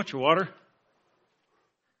Want your water?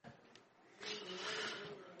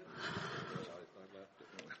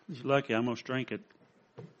 You're lucky, I almost drank it.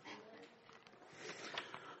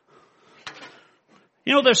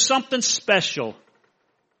 You know, there's something special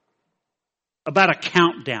about a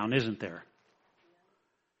countdown, isn't there?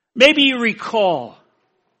 Maybe you recall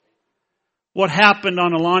what happened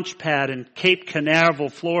on a launch pad in Cape Canaveral,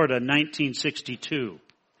 Florida in 1962.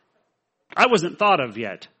 I wasn't thought of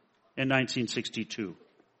yet in 1962.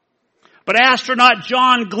 But astronaut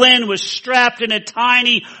John Glenn was strapped in a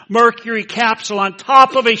tiny Mercury capsule on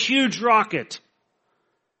top of a huge rocket.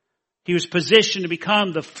 He was positioned to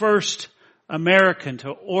become the first American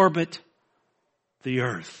to orbit the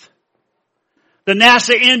Earth. The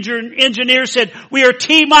NASA engineer said, "We are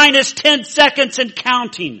T-minus 10 seconds and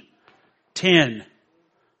counting. 10,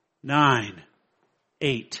 9,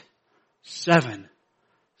 8, 7,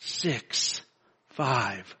 6,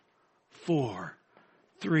 5, 4,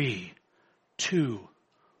 3, 2,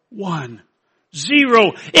 1,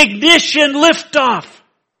 0. Ignition liftoff."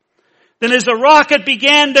 Then as the rocket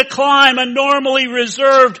began to climb, a normally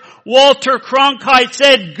reserved Walter Cronkite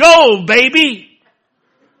said, "Go, baby."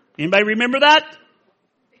 Anybody remember that?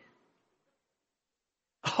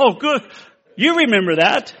 Oh, good. You remember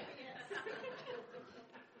that.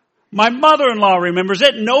 My mother-in-law remembers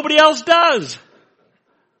it. Nobody else does.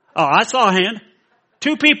 Oh, I saw a hand.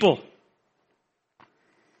 2 people.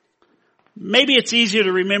 Maybe it's easier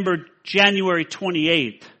to remember January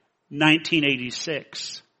 28th,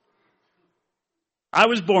 1986. I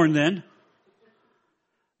was born then.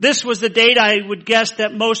 This was the date I would guess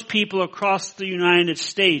that most people across the United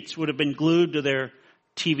States would have been glued to their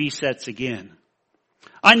TV sets again.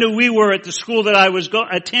 I knew we were at the school that I was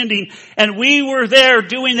attending, and we were there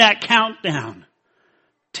doing that countdown.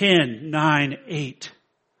 10, 9, 8.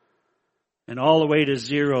 And all the way to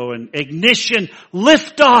 0, and ignition,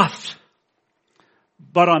 liftoff.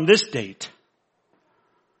 But on this date,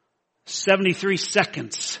 73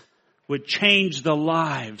 seconds would change the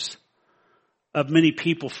lives of many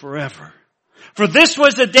people forever. For this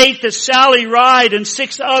was the date that Sally Ride and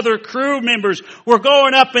 6 other crew members were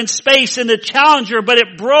going up in space in the Challenger, but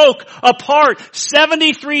it broke apart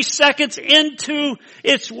 73 seconds into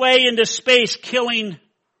its way into space, killing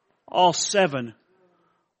all 7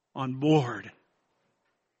 on board.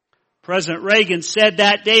 President Reagan said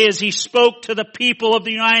that day as he spoke to the people of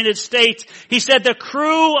the United States, he said, "The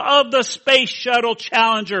crew of the Space Shuttle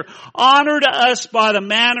Challenger honored us by the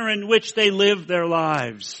manner in which they lived their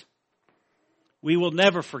lives. We will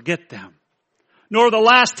never forget them, nor the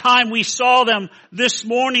last time we saw them this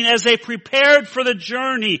morning as they prepared for the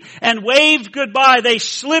journey and waved goodbye. They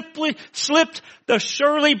slipped the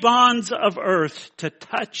surely bonds of earth to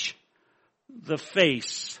touch the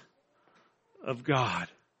face of God."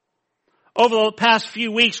 Over the past few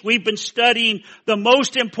weeks, we've been studying the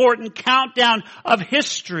most important countdown of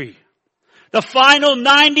history. The final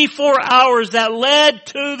 94 hours that led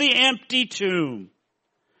to the empty tomb.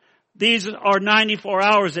 These are 94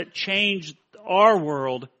 hours that changed our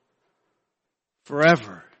world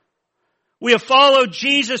forever. We have followed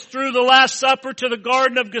Jesus through the Last Supper to the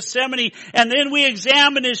Garden of Gethsemane, and then we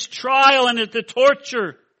examine His trial and the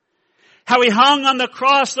torture. How He hung on the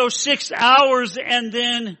cross those 6 hours, and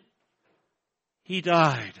then He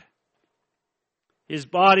died. His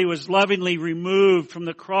body was lovingly removed from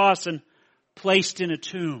the cross and placed in a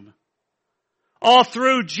tomb. All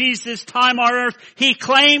through Jesus' time on earth, He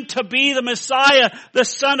claimed to be the Messiah, the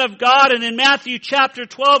Son of God. And in Matthew chapter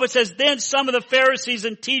 12, it says, "Then some of the Pharisees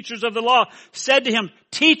and teachers of the law said to Him,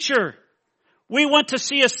 'Teacher, we want to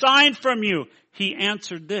see a sign from you.' He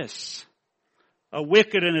answered this, 'A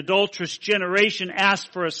wicked and adulterous generation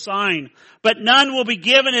asked for a sign, but none will be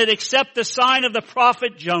given it except the sign of the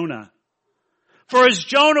prophet Jonah. For as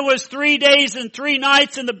Jonah was 3 days and 3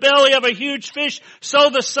 nights in the belly of a huge fish, so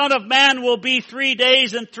the Son of Man will be 3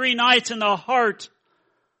 days and 3 nights in the heart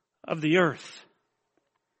of the earth.'"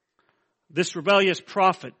 This rebellious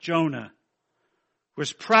prophet, Jonah,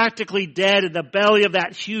 was practically dead in the belly of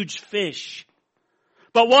that huge fish.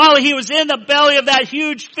 But while he was in the belly of that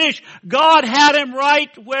huge fish, God had him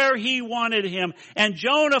right where He wanted him. And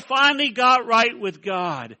Jonah finally got right with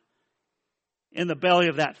God in the belly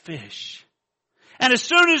of that fish. And as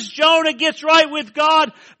soon as Jonah gets right with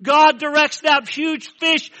God, God directs that huge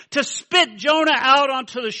fish to spit Jonah out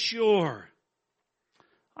onto the shore.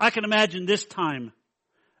 I can imagine this time,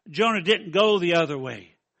 Jonah didn't go the other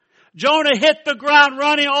way. Jonah hit the ground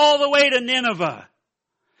running all the way to Nineveh.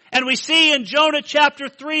 And we see in Jonah chapter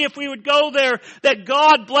 3, if we would go there, that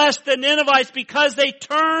God blessed the Ninevites because they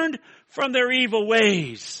turned from their evil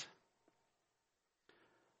ways.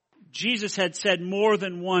 Jesus had said more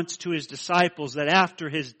than once to his disciples that after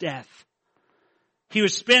his death, he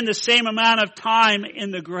would spend the same amount of time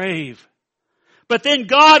in the grave. But then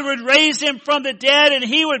God would raise him from the dead and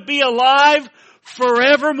he would be alive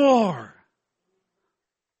forevermore.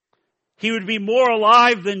 He would be more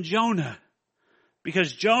alive than Jonah,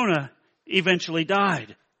 because Jonah eventually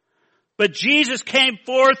died. But Jesus came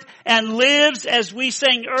forth and lives, as we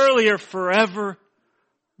sang earlier, forevermore.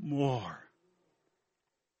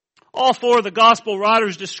 All four of the gospel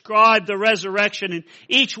writers describe the resurrection, and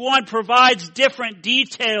each one provides different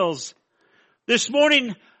details. This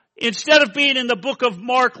morning, instead of being in the book of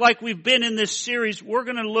Mark like we've been in this series, we're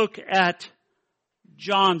going to look at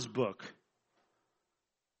John's book.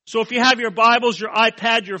 So if you have your Bibles, your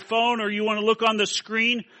iPad, your phone, or you want to look on the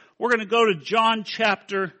screen, we're going to go to John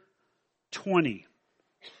chapter 20.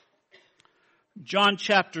 John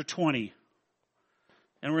chapter 20.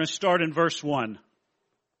 And we're going to start in verse 1.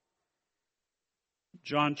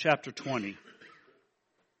 John chapter 20.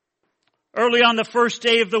 Early on the first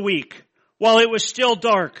day of the week, while it was still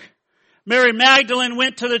dark, Mary Magdalene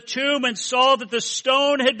went to the tomb and saw that the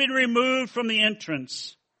stone had been removed from the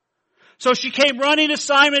entrance. So she came running to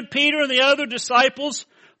Simon Peter and the other disciples,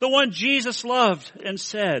 the one Jesus loved, and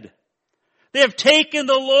said, "They have taken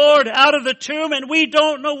the Lord out of the tomb, and we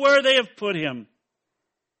don't know where they have put him."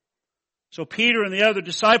 So Peter and the other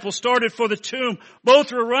disciple started for the tomb.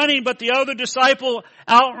 Both were running, but the other disciple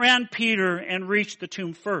outran Peter and reached the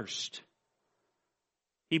tomb first.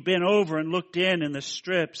 He bent over and looked in the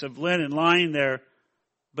strips of linen lying there,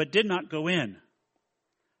 but did not go in.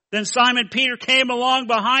 Then Simon Peter came along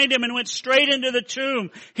behind him and went straight into the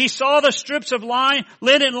tomb. He saw the strips of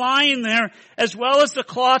linen lying there, as well as the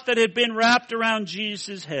cloth that had been wrapped around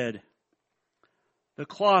Jesus' head. The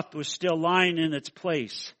cloth was still lying in its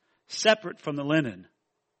place, separate from the linen.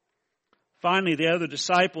 Finally, the other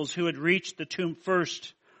disciples who had reached the tomb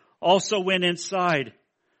first also went inside.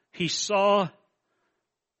 He saw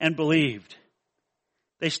and believed.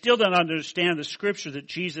 They still don't understand the scripture that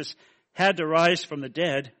Jesus had to rise from the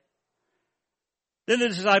dead. Then the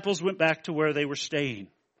disciples went back to where they were staying.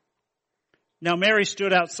 Now Mary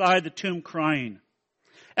stood outside the tomb crying.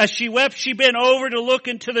 As she wept, she bent over to look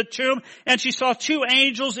into the tomb, and she saw two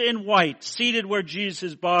angels in white seated where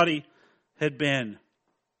Jesus' body had been.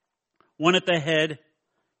 One at the head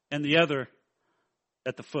and the other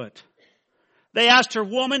at the foot. They asked her,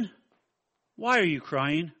 "Woman, why are you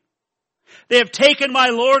crying?" "They have taken my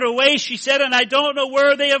Lord away," she said, "and I don't know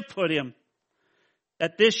where they have put him."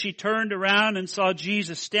 At this she turned around and saw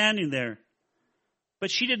Jesus standing there. But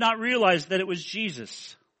she did not realize that it was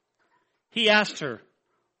Jesus. He asked her,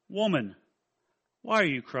 "Woman, why are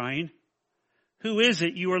you crying? Who is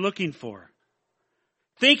it you are looking for?"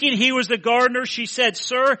 Thinking he was the gardener, she said,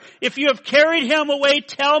 "Sir, if you have carried him away,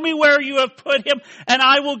 tell me where you have put him, and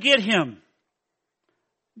I will get him."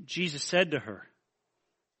 Jesus said to her,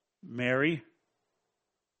 "Mary."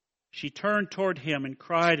 She turned toward him and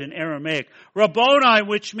cried in Aramaic, "Rabboni,"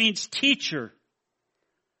 which means teacher.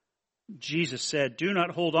 Jesus said, "Do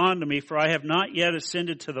not hold on to me, for I have not yet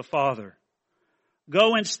ascended to the Father.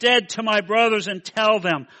 Go instead to my brothers and tell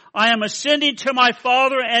them, I am ascending to my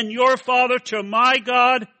Father and your Father, to my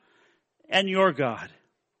God and your God."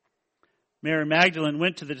 Mary Magdalene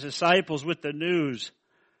went to the disciples with the news,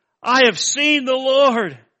 "I have seen the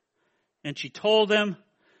Lord." And she told them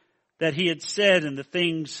that he had said and the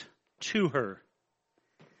things to her.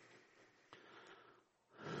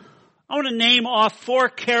 I want to name off 4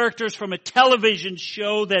 characters from a television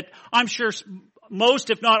show that I'm sure most,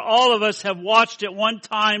 if not all of us, have watched at one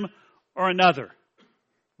time or another.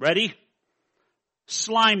 Ready?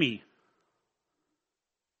 Slimy,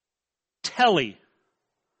 Telly,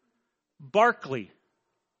 Barkley,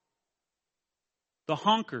 The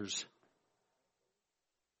Honkers.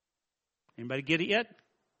 Anybody get it yet?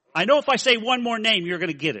 I know if I say one more name, you're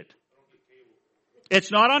going to get it. It's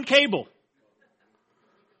not on cable.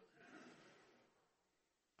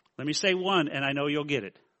 Let me say one, and I know you'll get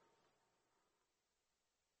it.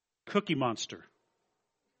 Cookie Monster.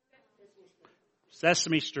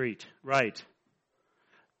 Sesame Street, right.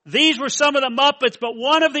 These were some of the Muppets, but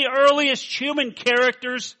one of the earliest human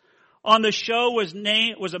characters on the show was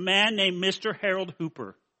a man named Mr. Harold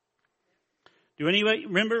Hooper. Do anybody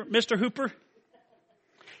remember Mr. Hooper?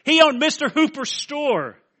 He owned Mr. Hooper's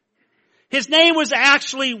store. His name was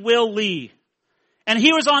actually Will Lee. And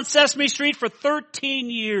he was on Sesame Street for 13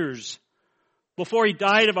 years before he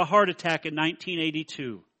died of a heart attack in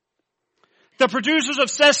 1982. The producers of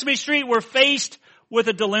Sesame Street were faced with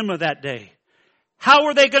a dilemma that day. How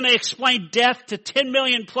were they going to explain death to 10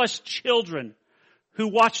 million plus children who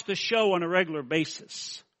watched the show on a regular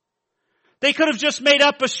basis? They could have just made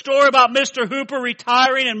up a story about Mr. Hooper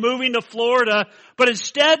retiring and moving to Florida, but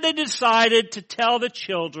instead they decided to tell the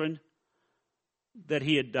children that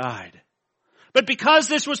he had died. But because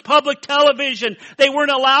this was public television, they weren't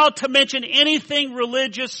allowed to mention anything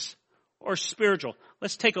religious or spiritual.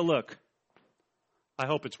 Let's take a look. I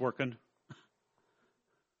hope it's working.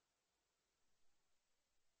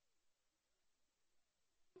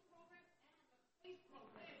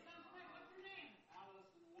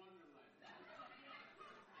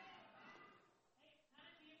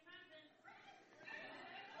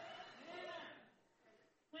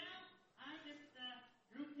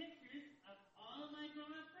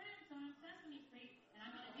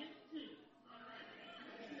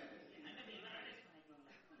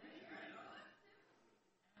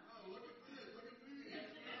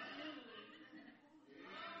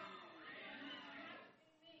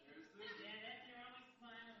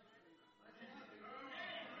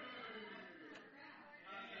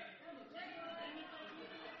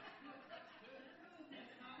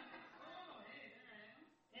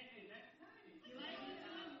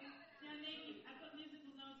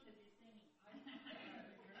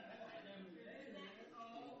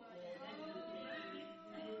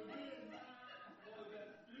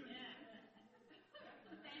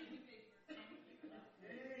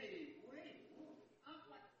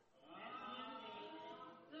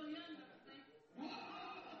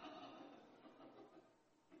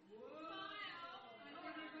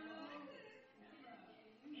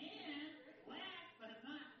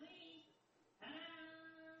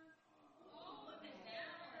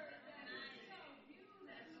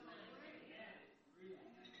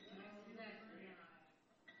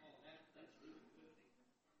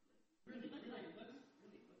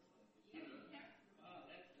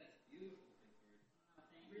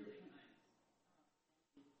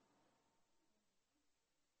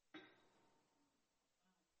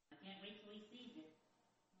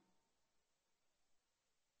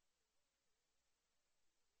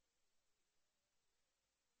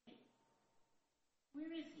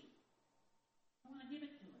 Where is he? I want to give it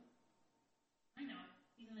to him. I know.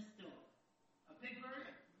 He's in the store. A Big Bird?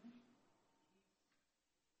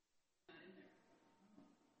 Not in there.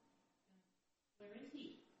 Where is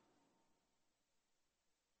he?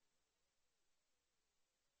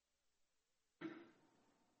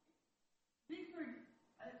 Big Bird,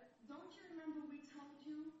 don't you remember we told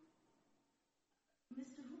you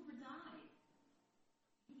Mr. Hooper died?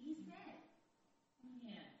 He's dead. Oh,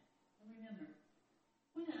 yeah. I remember.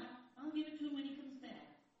 Well, I'll give it to him when he comes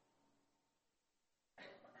back.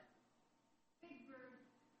 Big Bird,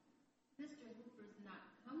 Mr. Hooper's not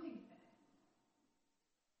coming back.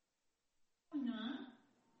 Why not?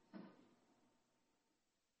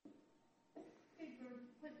 Big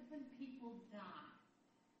Bird, when people die,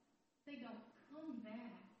 they don't come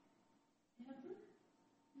back. Ever?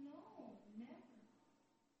 No, never.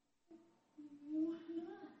 Why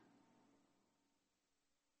not?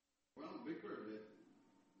 Well, Big Bird,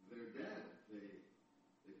 they're dead.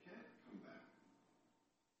 They can't come back.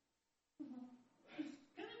 Well, he's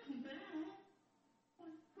gonna come back.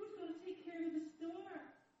 Well, who's gonna take care of the store?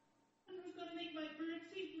 And who's gonna make my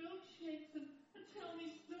birdseed milkshakes and tell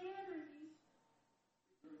me stories?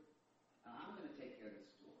 I'm going to take care of the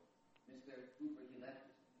store. Mr. Hooper, he left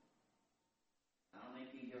it to me. I'll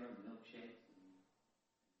make you your milkshakes, and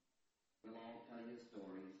we'll all tell you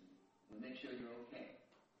stories, and we'll make sure you're okay.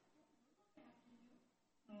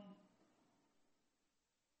 Oh.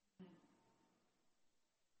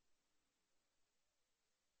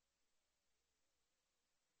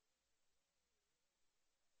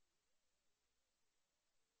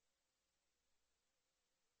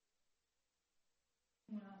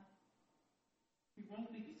 Well, it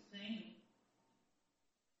won't be the same.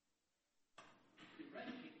 You're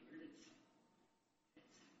right, Big Bird.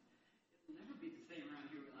 It'll never be the same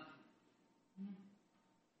around here without him.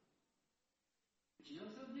 But you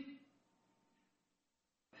know something?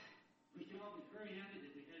 We can all be very happy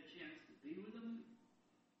that we had a chance to be with him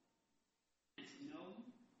and to know him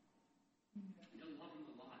and to love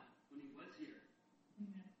him a lot when he was here.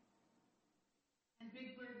 And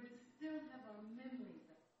Big Bird would still have our memories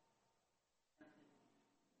of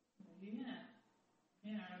Yeah.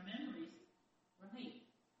 Yeah, our memories. Right.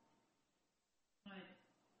 My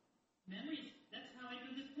memories, that's how I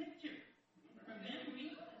do this picture. From memory.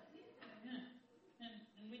 Yeah.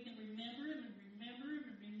 And we can remember him and remember him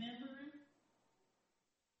and remember him.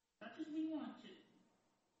 Much as we want to.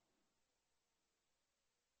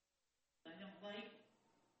 I don't like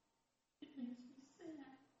it. It makes me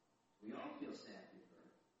sad. We all feel sad, Big Bird.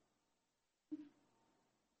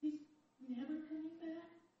 He's never coming back.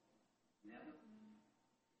 Never.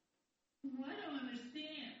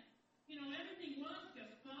 everything was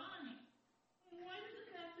just fine. Why does it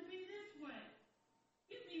have to be this way?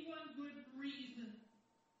 Give me one good reason.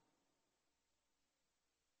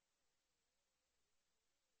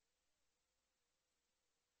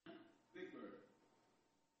 Big Bird.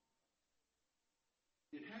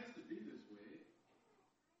 It has to be this way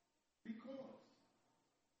because.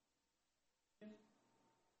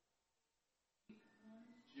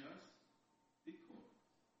 Just because.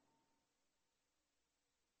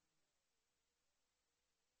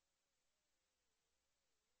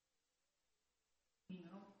 You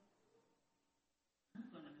know, I'm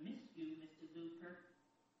going to miss you, Mr. Looper.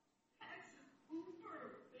 That's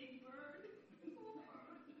Hooper, Big Bird.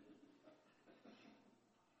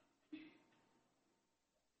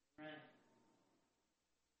 Right.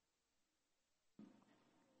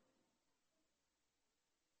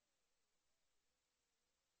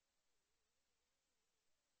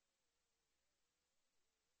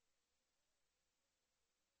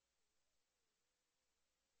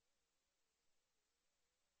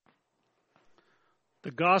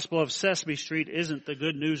 The gospel of Sesame Street isn't the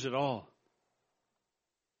good news at all.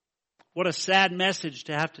 What a sad message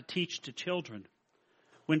to have to teach to children.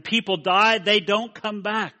 When people die, they don't come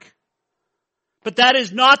back. But that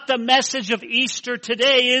is not the message of Easter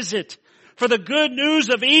today, is it? For the good news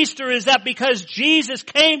of Easter is that because Jesus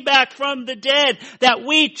came back from the dead, that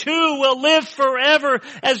we too will live forever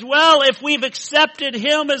as well if we've accepted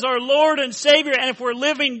Him as our Lord and Savior and if we're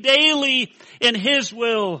living daily in His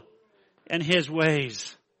will and His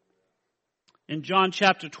ways. In John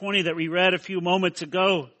chapter 20 that we read a few moments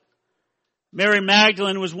ago, Mary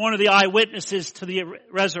Magdalene was one of the eyewitnesses to the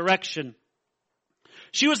resurrection.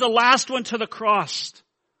 She was the last one to the cross,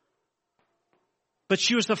 but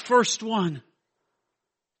she was the first one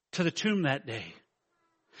to the tomb that day.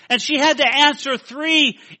 And she had to answer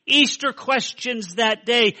 3 Easter questions that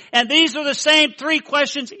day. And these are the same 3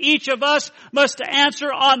 questions each of us must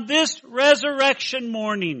answer on this resurrection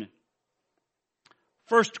morning.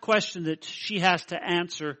 First question that she has to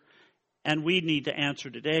answer, and we need to answer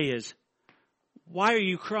today is, why are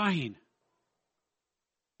you crying?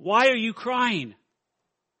 Why are you crying?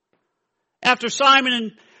 After Simon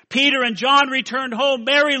and Peter and John returned home,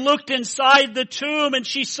 Mary looked inside the tomb and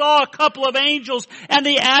she saw a couple of angels, and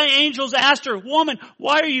the angels asked her, "Woman,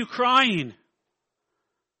 why are you crying?"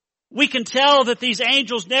 We can tell that these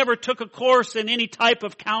angels never took a course in any type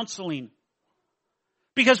of counseling.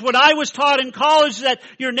 Because what I was taught in college is that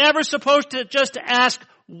you're never supposed to just ask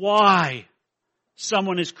why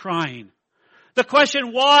someone is crying. The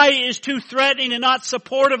question why is too threatening and not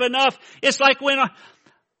supportive enough. It's like when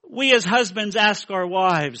we as husbands ask our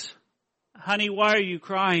wives, "Honey, why are you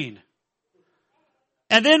crying?"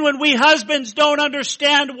 And then when we husbands don't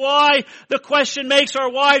understand why, the question makes our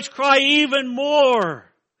wives cry even more.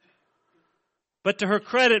 But to her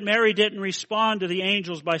credit, Mary didn't respond to the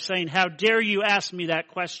angels by saying, "How dare you ask me that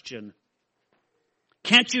question?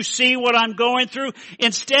 Can't you see what I'm going through?"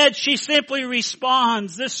 Instead, she simply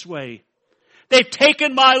responds this way, "They've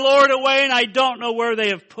taken my Lord away and I don't know where they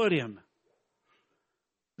have put Him."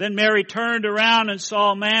 Then Mary turned around and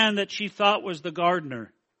saw a man that she thought was the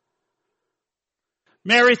gardener.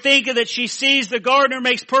 Mary, thinking that she sees the gardener,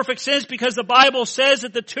 makes perfect sense because the Bible says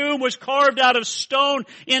that the tomb was carved out of stone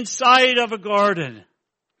inside of a garden.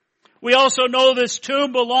 We also know this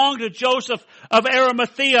tomb belonged to Joseph of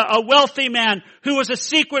Arimathea, a wealthy man who was a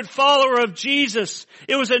secret follower of Jesus.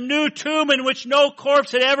 It was a new tomb in which no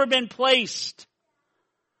corpse had ever been placed.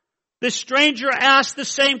 This stranger asked the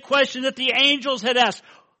same question that the angels had asked.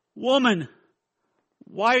 "Woman,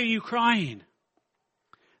 why are you crying?"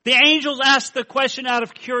 The angels asked the question out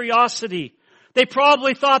of curiosity. They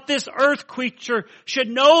probably thought this earth creature should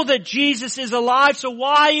know that Jesus is alive, so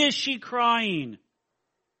why is she crying?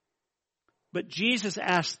 But Jesus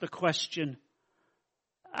asked the question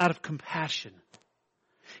out of compassion.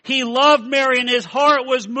 He loved Mary and His heart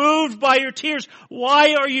was moved by her tears.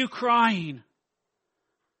 "Why are you crying?"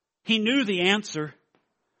 He knew the answer,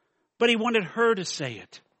 but He wanted her to say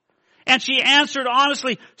it. And she answered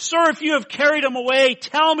honestly, "Sir, if you have carried Him away,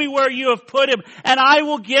 tell me where you have put Him, and I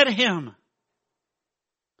will get Him."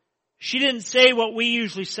 She didn't say what we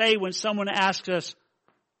usually say when someone asks us,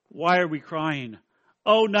 "Why are we crying?"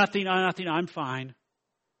 "Oh, nothing, I'm fine."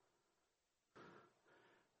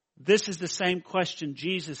 This is the same question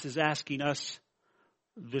Jesus is asking us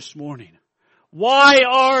this morning. Why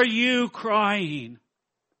are you crying?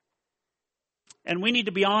 And we need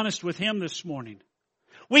to be honest with Him this morning.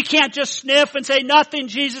 We can't just sniff and say, "Nothing,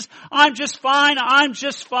 Jesus. I'm just fine. I'm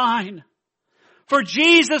just fine." For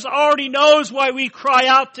Jesus already knows why we cry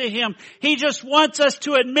out to Him. He just wants us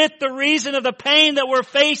to admit the reason of the pain that we're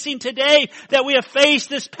facing today, that we have faced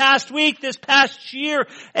this past week, this past year,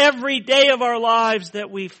 every day of our lives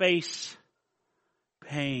that we face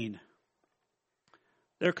pain.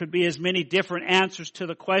 There could be as many different answers to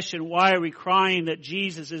the question, why are we crying, that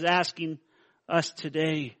Jesus is asking us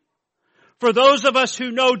today. For those of us who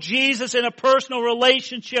know Jesus in a personal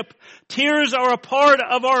relationship, tears are a part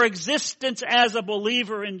of our existence as a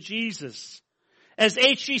believer in Jesus. As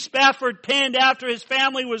H.G. Spafford penned after his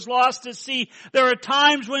family was lost at sea, there are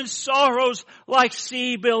times when sorrows like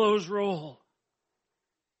sea billows roll.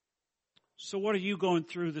 So what are you going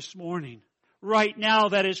through this morning? Right now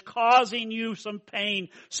that is causing you some pain,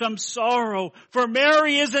 some sorrow. For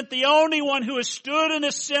Mary isn't the only one who has stood in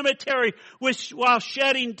a cemetery while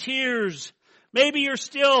shedding tears. Maybe you're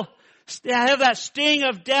still have that sting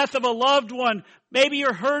of death of a loved one. Maybe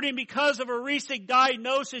you're hurting because of a recent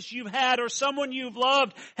diagnosis you've had or someone you've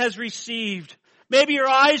loved has received. Maybe your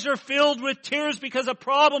eyes are filled with tears because of a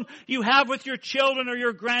problem you have with your children or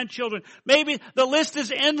your grandchildren. Maybe the list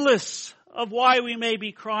is endless of why we may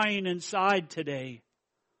be crying inside today.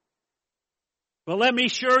 But let me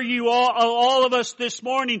assure you all of us this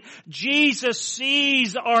morning, Jesus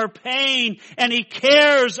sees our pain and He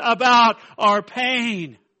cares about our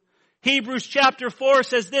pain. Hebrews chapter 4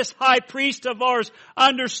 says this high priest of ours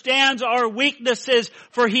understands our weaknesses,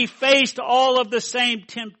 for He faced all of the same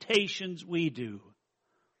temptations we do.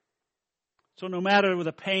 So no matter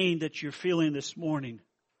the pain that you're feeling this morning,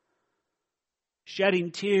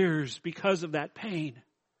 shedding tears because of that pain,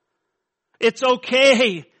 it's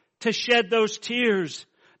okay to shed those tears.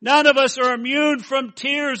 None of us are immune from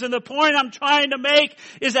tears, and the point I'm trying to make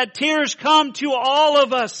is that tears come to all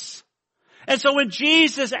of us. And so when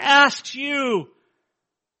Jesus asks you,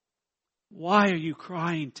 why are you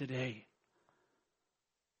crying today?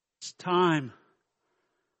 It's time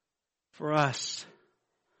for us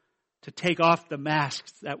to take off the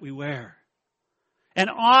masks that we wear and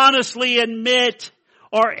honestly admit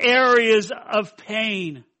our areas of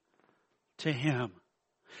pain to Him.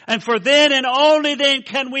 And for then and only then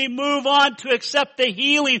can we move on to accept the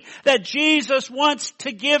healing that Jesus wants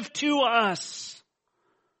to give to us.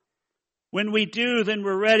 When we do, then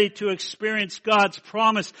we're ready to experience God's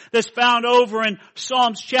promise that's found over in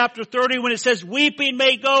Psalms chapter 30 when it says, weeping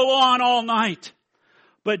may go on all night,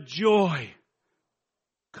 but joy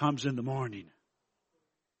comes in the morning.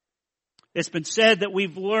 It's been said that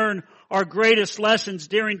we've learned our greatest lessons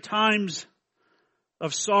during times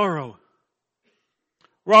of sorrow.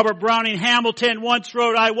 Robert Browning Hamilton once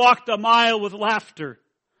wrote, I walked a mile with laughter.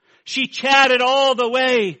 She chatted all the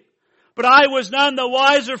way, but I was none the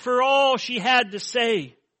wiser for all she had to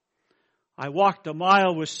say. I walked a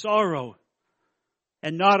mile with sorrow,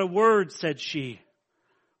 and not a word said she.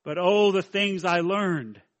 But oh, the things I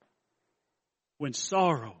learned when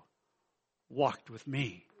sorrow walked with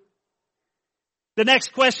me. The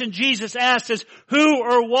next question Jesus asks is, who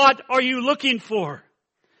or what are you looking for?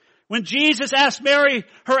 When Jesus asked Mary,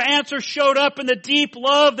 her answer showed up in the deep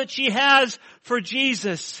love that she has for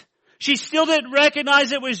Jesus. She still didn't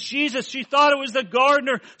recognize it was Jesus. She thought it was the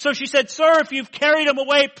gardener. So she said, sir, if you've carried him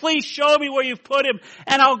away, please show me where you've put him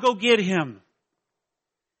and I'll go get him.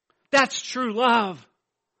 That's true love.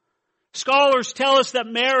 Scholars tell us that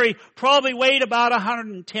Mary probably weighed about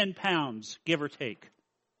 110 pounds, give or take.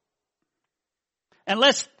 And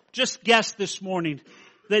let's just guess this morning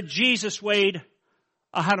that Jesus weighed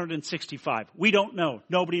 165. We don't know.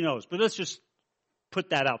 Nobody knows. But let's just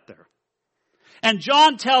put that out there. And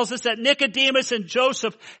John tells us that Nicodemus and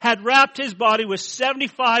Joseph had wrapped his body with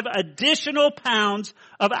 75 additional pounds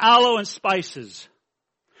of aloe and spices.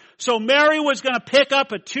 So Mary was going to pick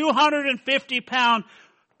up a 250-pound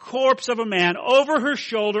corpse of a man over her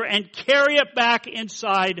shoulder and carry it back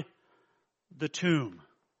inside the tomb.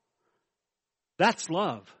 That's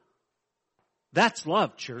love. That's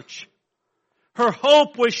love, church. Her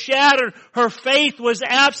hope was shattered. Her faith was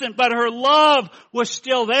absent, but her love was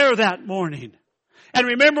still there that morning. And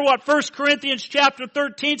remember what 1 Corinthians chapter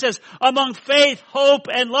 13 says, among faith, hope,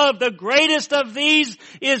 and love, the greatest of these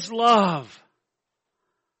is love.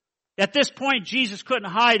 At this point, Jesus couldn't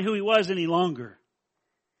hide who He was any longer.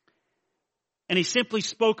 And He simply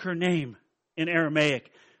spoke her name in Aramaic.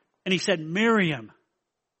 And He said, Miriam.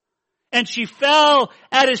 And she fell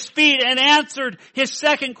at His feet and answered His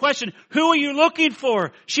second question. Who are you looking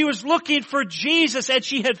for? She was looking for Jesus and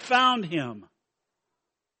she had found Him.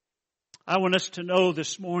 I want us to know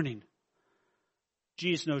this morning,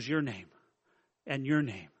 Jesus knows your name and your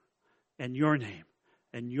name and your name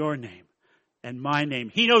and your name and my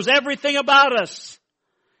name. He knows everything about us.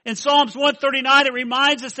 In Psalms 139, it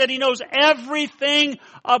reminds us that He knows everything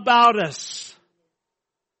about us.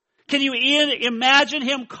 Can you imagine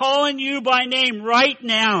Him calling you by name right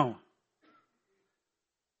now?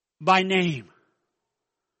 By name.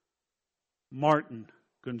 Martin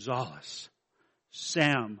Gonzalez,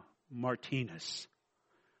 Sam Martinez,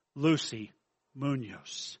 Lucy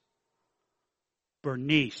Munoz,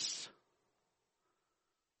 Bernice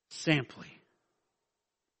Sampley.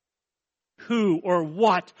 Who or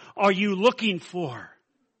what are you looking for?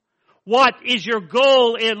 What is your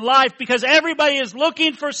goal in life? Because everybody is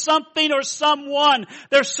looking for something or someone.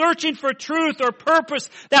 They're searching for truth or purpose,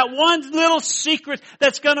 that one little secret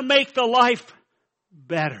that's going to make the life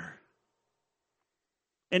better.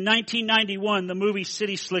 In 1991, the movie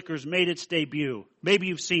City Slickers made its debut. Maybe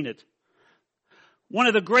you've seen it. One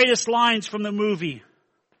of the greatest lines from the movie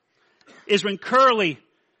is when Curly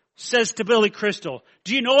says to Billy Crystal,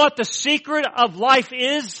 "Do you know what the secret of life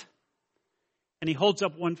is?" And he holds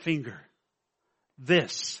up one finger.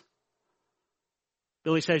 This.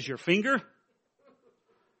 Billy says, "Your finger?"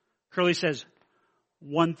 Curly says,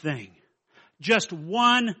 "One thing. Just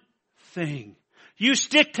one thing. You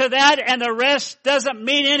stick to that and the rest doesn't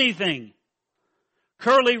mean anything."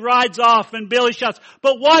 Curly rides off and Billy shouts,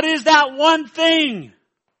 "But what is that one thing?"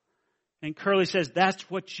 And Curly says, "That's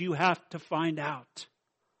what you have to find out."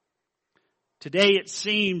 Today it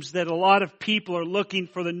seems that a lot of people are looking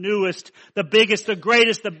for the newest, the biggest, the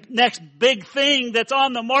greatest, the next big thing that's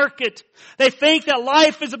on the market. They think that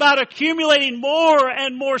life is about accumulating more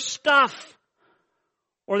and more stuff.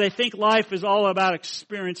 Or they think life is all about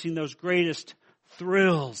experiencing those greatest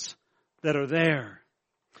thrills that are there.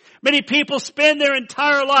 Many people spend their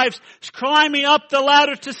entire lives climbing up the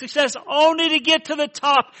ladder to success only to get to the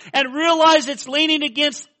top and realize it's leaning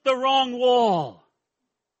against the wrong wall.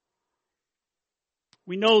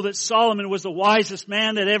 We know that Solomon was the wisest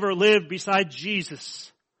man that ever lived beside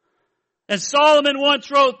Jesus. And Solomon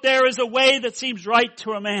once wrote, "There is a way that seems right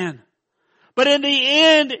to a man, but in the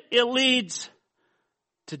end it leads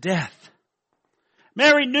to death."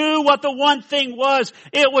 Mary knew what the one thing was.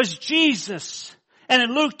 It was Jesus. And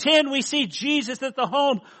in Luke 10 we see Jesus at the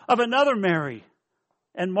home of another Mary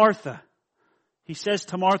and Martha. He says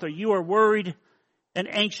to Martha, "You are worried and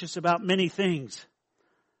anxious about many things.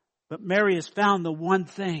 But Mary has found the one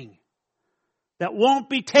thing that won't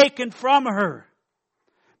be taken from her."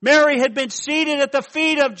 Mary had been seated at the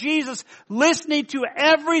feet of Jesus, listening to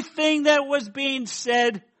everything that was being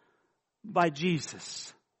said by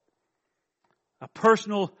Jesus. A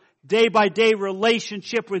personal day-by-day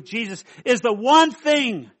relationship with Jesus is the one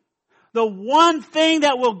thing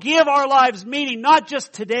that will give our lives meaning, not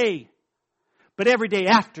just today, but every day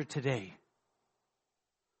after today.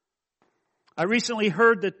 I recently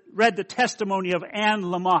read the testimony of Anne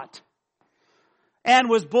Lamott. Anne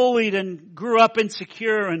was bullied and grew up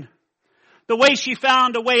insecure, and the way she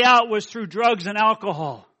found a way out was through drugs and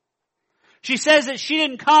alcohol. She says that she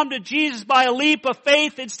didn't come to Jesus by a leap of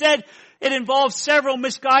faith. Instead, it involved several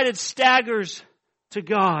misguided staggers to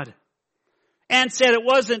God. Anne said, "It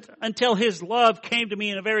wasn't until His love came to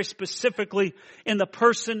me, and very specifically in the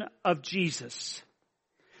person of Jesus,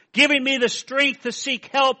 giving me the strength to seek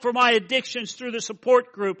help for my addictions through the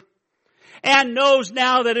support group." Anne knows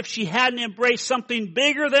now that if she hadn't embraced something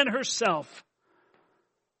bigger than herself,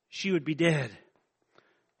 she would be dead.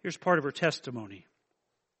 Here's part of her testimony.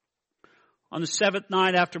 On the 7th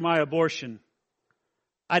night after my abortion,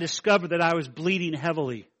 I discovered that I was bleeding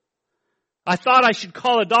heavily. I thought I should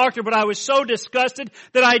call a doctor, but I was so disgusted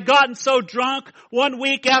that I had gotten so drunk 1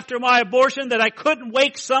 week after my abortion that I couldn't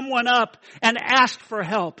wake someone up and ask for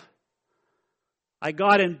help. I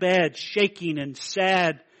got in bed shaking and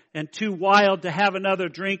sad and too wild to have another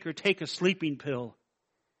drink or take a sleeping pill.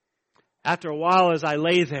 After a while, as I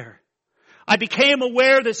lay there, I became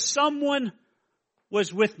aware that someone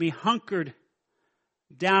was with me, hunkered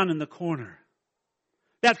down in the corner.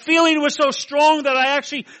 That feeling was so strong that I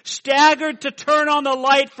actually staggered to turn on the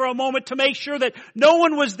light for a moment to make sure that no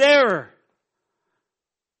one was there.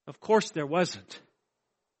 Of course there wasn't.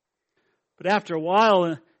 But after a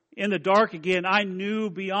while, in the dark again, I knew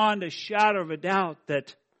beyond a shadow of a doubt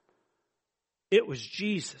that it was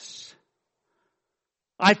Jesus.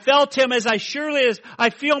 I felt Him as I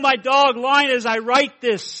feel my dog lying as I write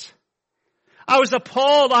this. I was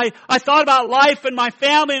appalled. I thought about life and my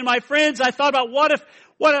family and my friends. I thought about what if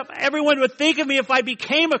everyone would think of me if I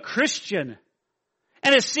became a Christian.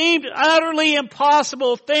 And it seemed an utterly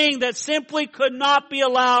impossible thing that simply could not be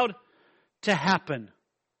allowed to happen.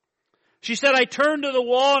 She said, I turned to the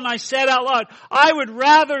wall and I said out loud, "I would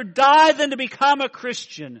rather die than to become a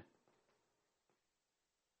Christian."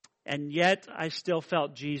 And yet I still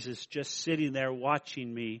felt Jesus just sitting there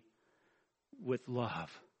watching me with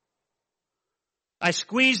love. I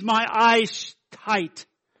squeezed my eyes tight.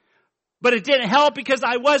 But it didn't help because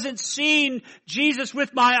I wasn't seeing Jesus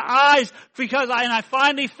with my eyes and I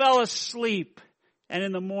finally fell asleep. And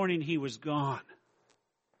in the morning he was gone.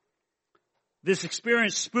 This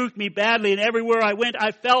experience spooked me badly, and everywhere I went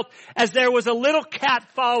I felt as there was a little cat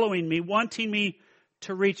following me, wanting me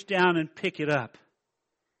to reach down and pick it up.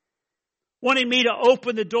 Wanting me to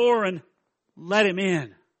open the door and let him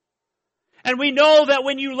in. And we know that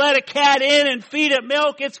when you let a cat in and feed it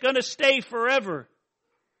milk, it's going to stay forever.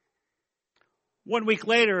 1 week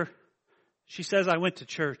later, she says, I went to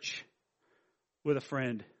church with a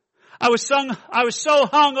friend. I was so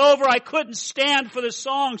hungover I couldn't stand for the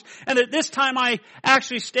songs, and at this time I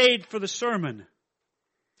actually stayed for the sermon.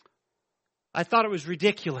 I thought it was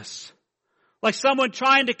ridiculous. Like someone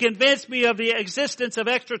trying to convince me of the existence of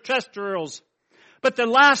extraterrestrials. But the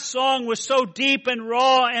last song was so deep and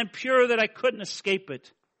raw and pure that I couldn't escape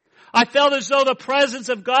it. I felt as though the presence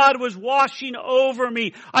of God was washing over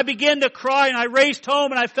me. I began to cry and I raced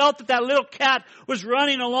home and I felt that little cat was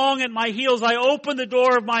running along at my heels. I opened the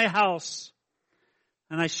door of my house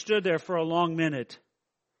and I stood there for a long minute.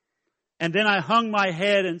 And then I hung my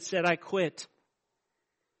head and said, I quit.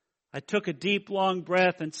 I took a deep, long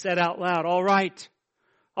breath and said out loud, all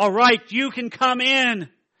right, you can come in.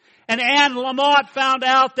 And Anne Lamott found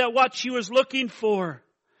out that what she was looking for.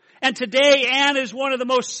 And today, Anne is one of the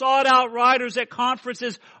most sought out writers at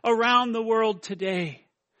conferences around the world today.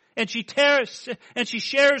 And she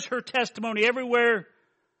shares her testimony everywhere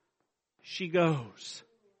she goes.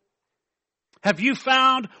 Have you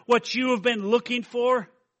found what you have been looking for?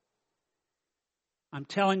 I'm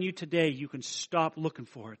telling you today, you can stop looking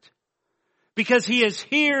for it. Because He is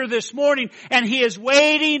here this morning and He is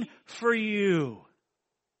waiting for you.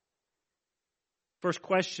 First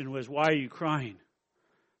question was, why are you crying?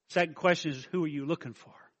 Second question is, who are you looking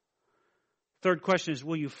for? Third question is,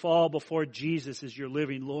 will you fall before Jesus as your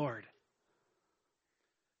living Lord?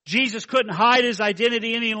 Jesus couldn't hide His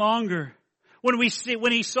identity any longer. When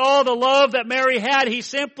He saw the love that Mary had, He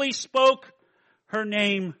simply spoke her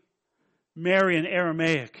name, Mary, in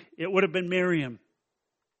Aramaic. It would have been Miriam.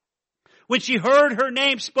 When she heard her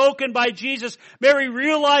name spoken by Jesus, Mary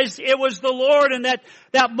realized it was the Lord, and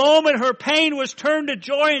that moment her pain was turned to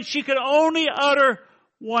joy and she could only utter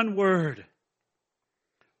one word.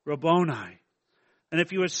 Rabboni. And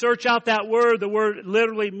if you would search out that word, the word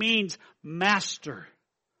literally means master.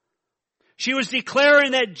 She was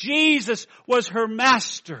declaring that Jesus was her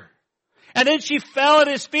master. And then she fell at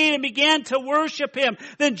His feet and began to worship Him.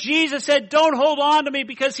 Then Jesus said, don't hold on to me,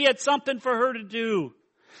 because He had something for her to do.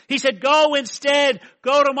 He said, go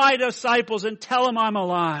to my disciples and tell them I'm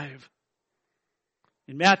alive.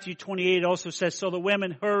 In Matthew 28 it also says, so the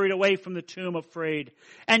women hurried away from the tomb afraid,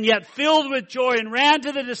 and yet filled with joy, and ran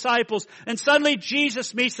to the disciples. And suddenly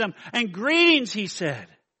Jesus meets them. And greetings, He said.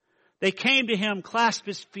 They came to Him, clasped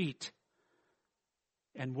His feet,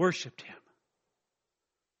 and worshiped Him.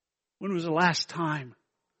 When was the last time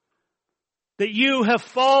that you have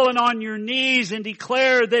fallen on your knees and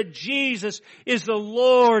declared that Jesus is the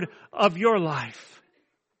Lord of your life?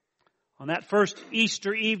 On that first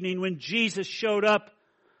Easter evening when Jesus showed up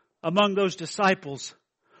among those disciples,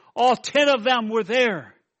 all 10 of them were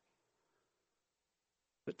there.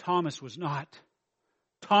 But Thomas was not.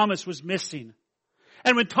 Thomas was missing.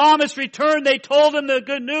 And when Thomas returned, they told him the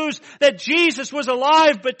good news that Jesus was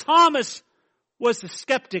alive, but Thomas was the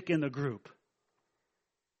skeptic in the group.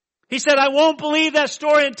 He said, I won't believe that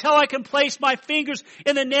story until I can place my fingers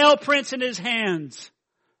in the nail prints in His hands.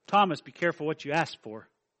 Thomas, be careful what you ask for.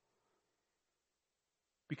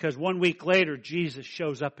 Because 1 week later, Jesus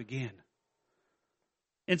shows up again.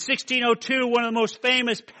 In 1602, one of the most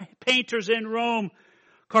famous painters in Rome,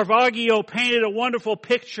 Caravaggio, painted a wonderful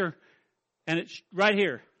picture. And it's right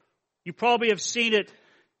here. You probably have seen it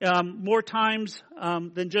more times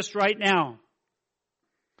than just right now.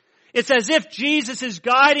 It's as if Jesus is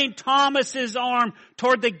guiding Thomas's arm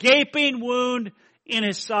toward the gaping wound in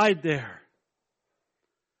his side there.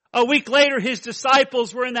 A week later, His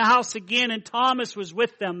disciples were in the house again, and Thomas was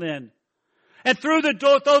with them then. And though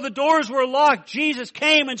the doors were locked, Jesus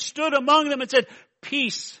came and stood among them and said,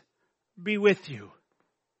 peace be with you.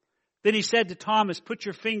 Then He said to Thomas, put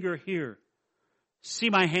your finger here. See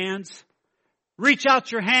my hands? Reach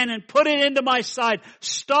out your hand and put it into my side.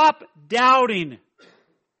 Stop doubting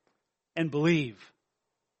and believe.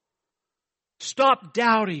 Stop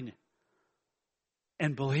doubting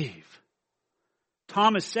and believe.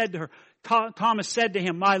 Thomas said to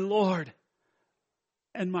Him, my Lord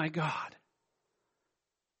and my God.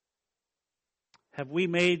 Have we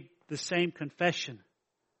made the same confession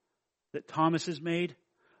that Thomas has made?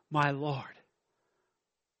 My Lord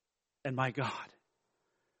and my God.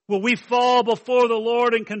 Will we fall before the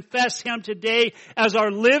Lord and confess Him today as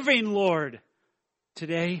our living Lord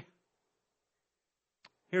today?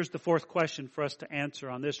 Here's the fourth question for us to answer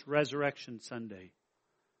on this Resurrection Sunday.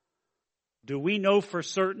 Do we know for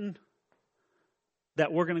certain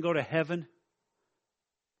that we're going to go to heaven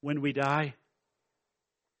when we die?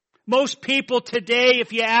 Most people today,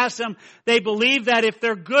 if you ask them, they believe that if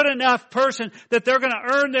they're a good enough person, that they're going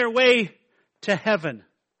to earn their way to heaven.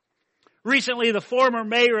 Recently, the former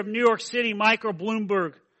mayor of New York City, Michael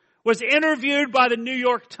Bloomberg, was interviewed by the New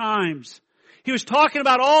York Times. He was talking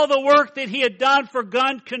about all the work that he had done for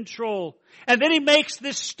gun control. And then he makes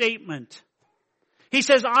this statement. He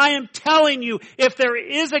says, I am telling you, if there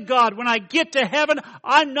is a God, when I get to heaven,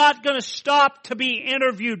 I'm not going to stop to be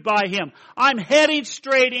interviewed by Him. I'm heading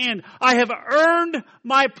straight in. I have earned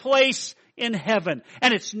my place in heaven.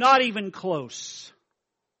 And it's not even close.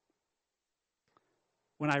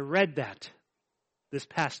 When I read that this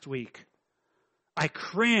past week, I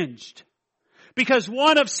cringed. Because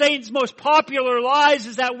one of Satan's most popular lies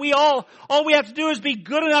is that all we have to do is be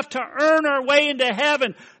good enough to earn our way into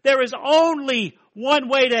heaven. There is only one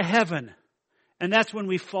way to heaven. And that's when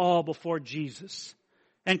we fall before Jesus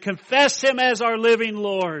and confess Him as our living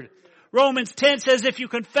Lord. Romans 10 says, if you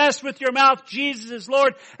confess with your mouth Jesus is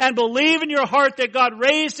Lord and believe in your heart that God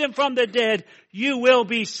raised Him from the dead, you will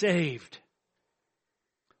be saved.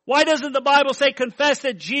 Why doesn't the Bible say confess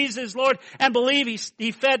that Jesus is Lord and believe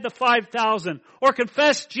He fed the 5,000? Or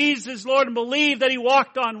confess Jesus is Lord and believe that He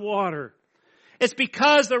walked on water? It's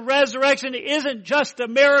because the resurrection isn't just a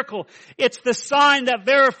miracle. It's the sign that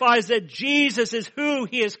verifies that Jesus is who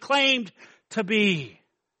He is claimed to be.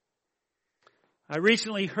 I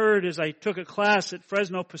recently heard, as I took a class at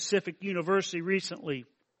Fresno Pacific University recently,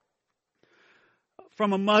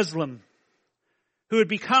 from a Muslim who had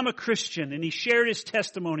become a Christian, and he shared his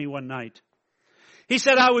testimony one night. He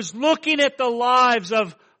said, I was looking at the lives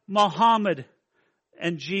of Muhammad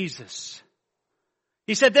and Jesus.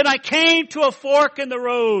 He said, then I came to a fork in the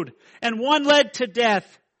road, and one led to death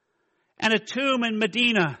and a tomb in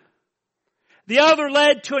Medina. The other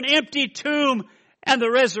led to an empty tomb and the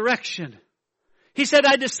resurrection. He said,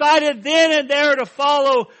 I decided then and there to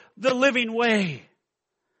follow the living way.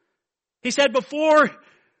 He said, before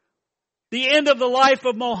the end of the life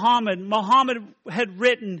of Muhammad had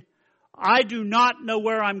written, I do not know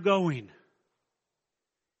where I'm going.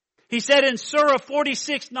 He said in Surah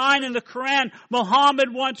 46:9 in the Quran,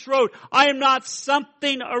 Muhammad once wrote, I am not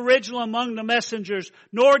something original among the messengers,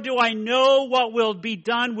 nor do I know what will be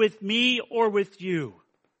done with me or with you.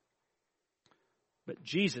 But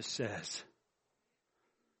Jesus says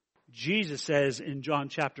in John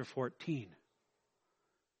chapter 14,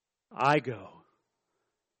 I go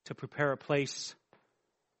to prepare a place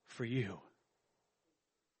for you.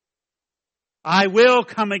 I will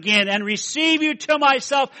come again and receive you to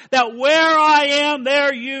myself, that where I am,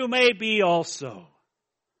 there you may be also.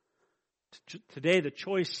 Today the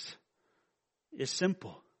choice is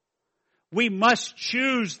simple. We must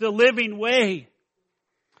choose the living way.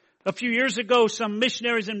 A few years ago, some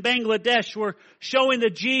missionaries in Bangladesh were showing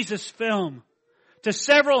the Jesus film to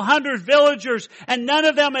several hundred villagers, and none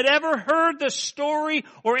of them had ever heard the story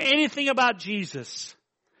or anything about Jesus.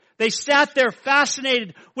 They sat there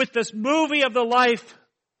fascinated with this movie of the life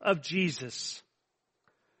of Jesus.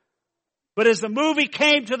 But as the movie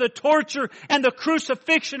came to the torture and the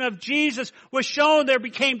crucifixion of Jesus was shown, there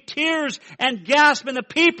became tears and gasps, and the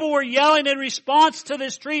people were yelling in response to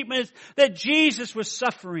this treatment that Jesus was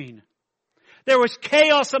suffering. There was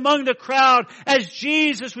chaos among the crowd as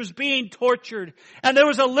Jesus was being tortured. And there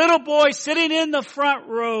was a little boy sitting in the front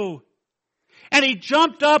row. And he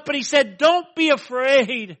jumped up and he said, don't be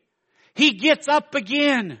afraid. He gets up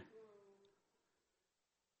again.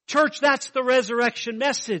 Church, that's the resurrection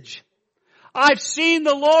message. I've seen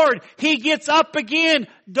the Lord. He gets up again.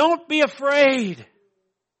 Don't be afraid.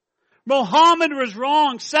 Muhammad was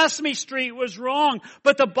wrong. Sesame Street was wrong.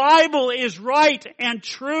 But the Bible is right and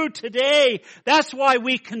true today. That's why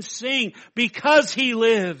we can sing. Because He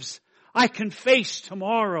lives, I can face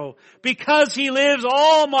tomorrow. Because He lives,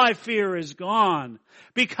 all my fear is gone.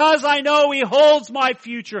 Because I know He holds my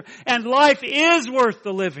future and life is worth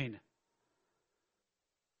the living.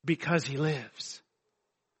 Because He lives.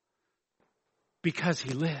 Because He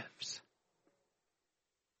lives.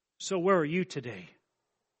 So where are you today?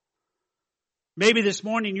 Maybe this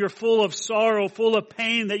morning you're full of sorrow, full of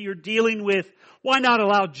pain that you're dealing with. Why not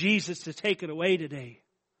allow Jesus to take it away today?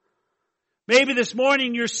 Maybe this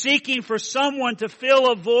morning you're seeking for someone to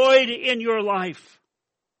fill a void in your life.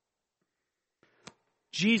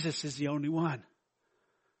 Jesus is the only one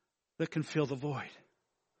that can fill the void.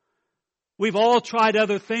 We've all tried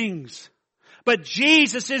other things, but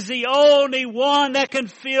Jesus is the only one that can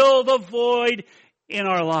fill the void in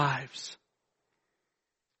our lives.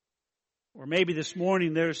 Or maybe this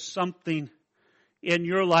morning there's something in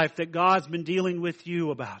your life that God's been dealing with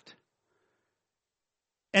you about.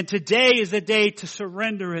 And today is the day to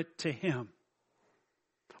surrender it to Him.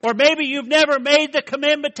 Or maybe you've never made the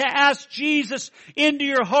commitment to ask Jesus into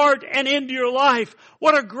your heart and into your life.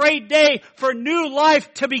 What a great day for new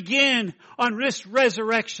life to begin on this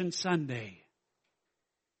Resurrection Sunday.